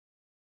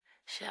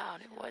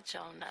Shout it, what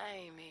your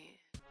name is?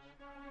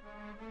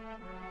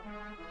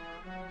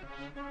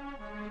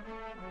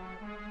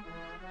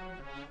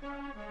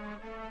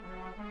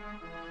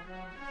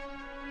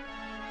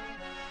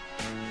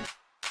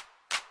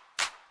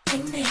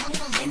 In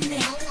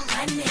there,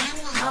 run it,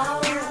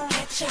 oh,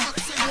 get ya,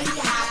 oh,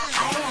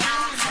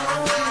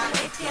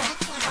 if ya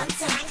want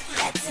to,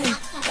 let's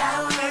go.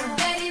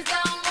 Ladies,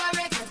 don't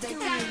worry, 'cause they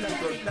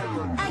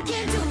I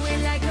can do it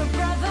like a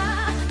brother,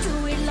 do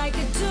it like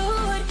a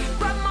dude.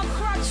 Grab my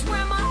crotch,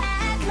 wear my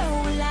head low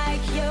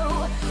like you.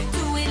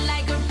 Do it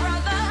like a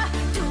brother,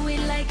 do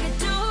it like a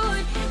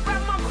dude.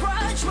 Grab my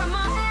crotch, wear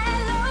my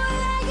head low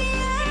like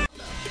you.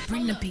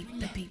 Bring the beat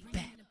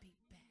back.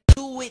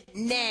 Do it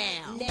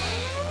now.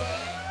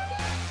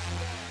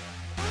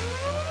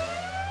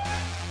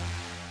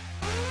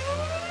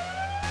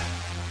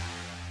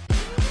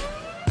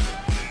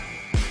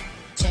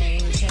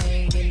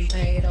 Chain, getting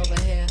paid over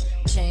here.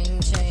 Chain,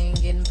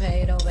 getting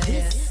paid over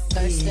here.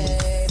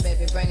 Thursday,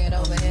 baby, bring it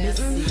over here.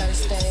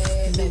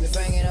 Thursday, baby,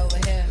 bring it over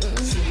here.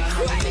 See my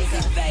money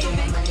maker, do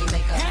my money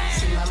maker.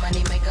 See my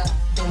money maker,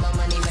 do my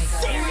money maker.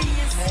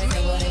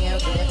 Hey, what ain't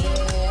every day?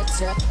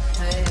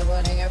 Hey,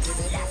 what ain't every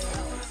day?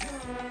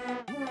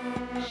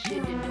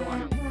 Shit to do on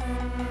them.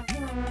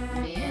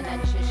 Man, I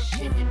just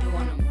shit to do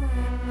on them.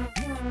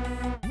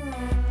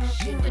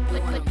 Shit to do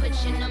on them. Put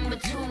your number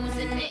twos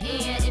in the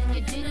air if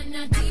you didn't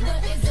know. Diva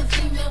is a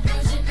female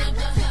version of a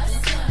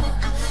hustler.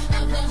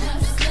 Of a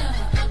hustler.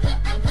 Of a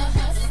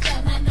hustler.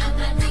 My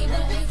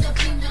diva is a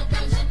female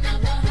version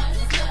of a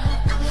hustler.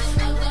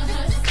 Of a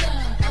hustler.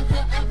 Of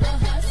a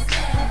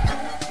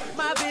hustler.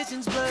 My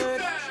vision's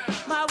blurred,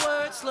 my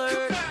words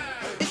slurred.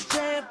 It's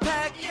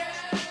jam-packed,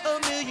 a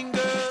million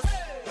girls,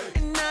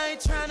 and I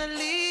ain't tryna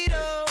lead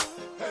 'em.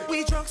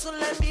 We drunk, so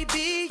let me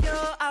be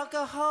your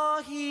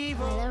alcohol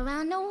hero. All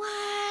around the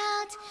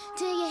world,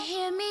 do you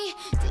hear me?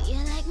 Do you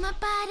like my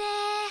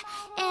body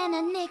and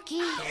a Nicki?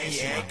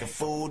 You act a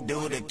fool,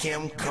 do the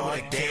Kim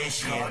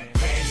Kardashian.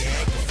 You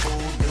act a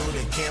fool, do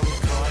the Kim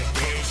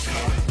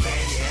Kardashian.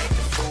 You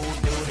act a fool,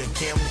 do the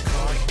Kim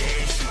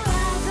Kardashian.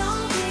 Why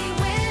don't we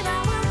when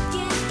I'm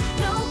working?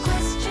 No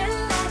question,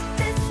 let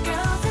this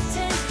girl's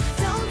attend.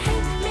 Don't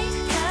hate me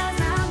 'cause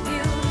I'm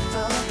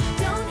beautiful.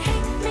 Don't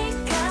hate me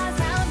 'cause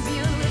I'm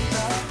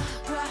beautiful.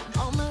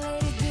 All my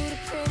ladies do the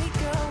pretty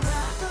girl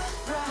rock,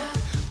 rock,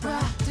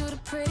 rock. Do the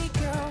pretty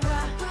girl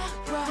rock,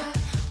 rock,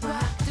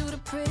 rock. Do the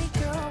pretty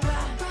girl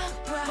rock,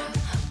 rock,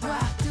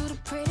 rock. Do the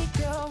pretty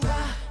girl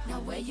rock. Now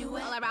where you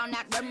at? All around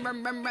that rum,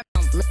 rum, rum, rum.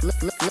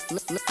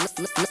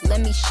 Let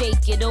me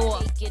shake it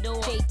off.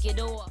 Shake it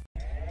off.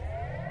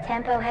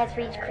 Tempo has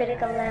reached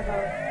critical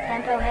level.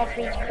 Tempo has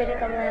reached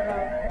critical level.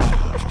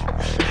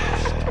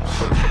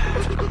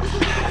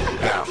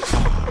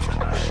 Bounce.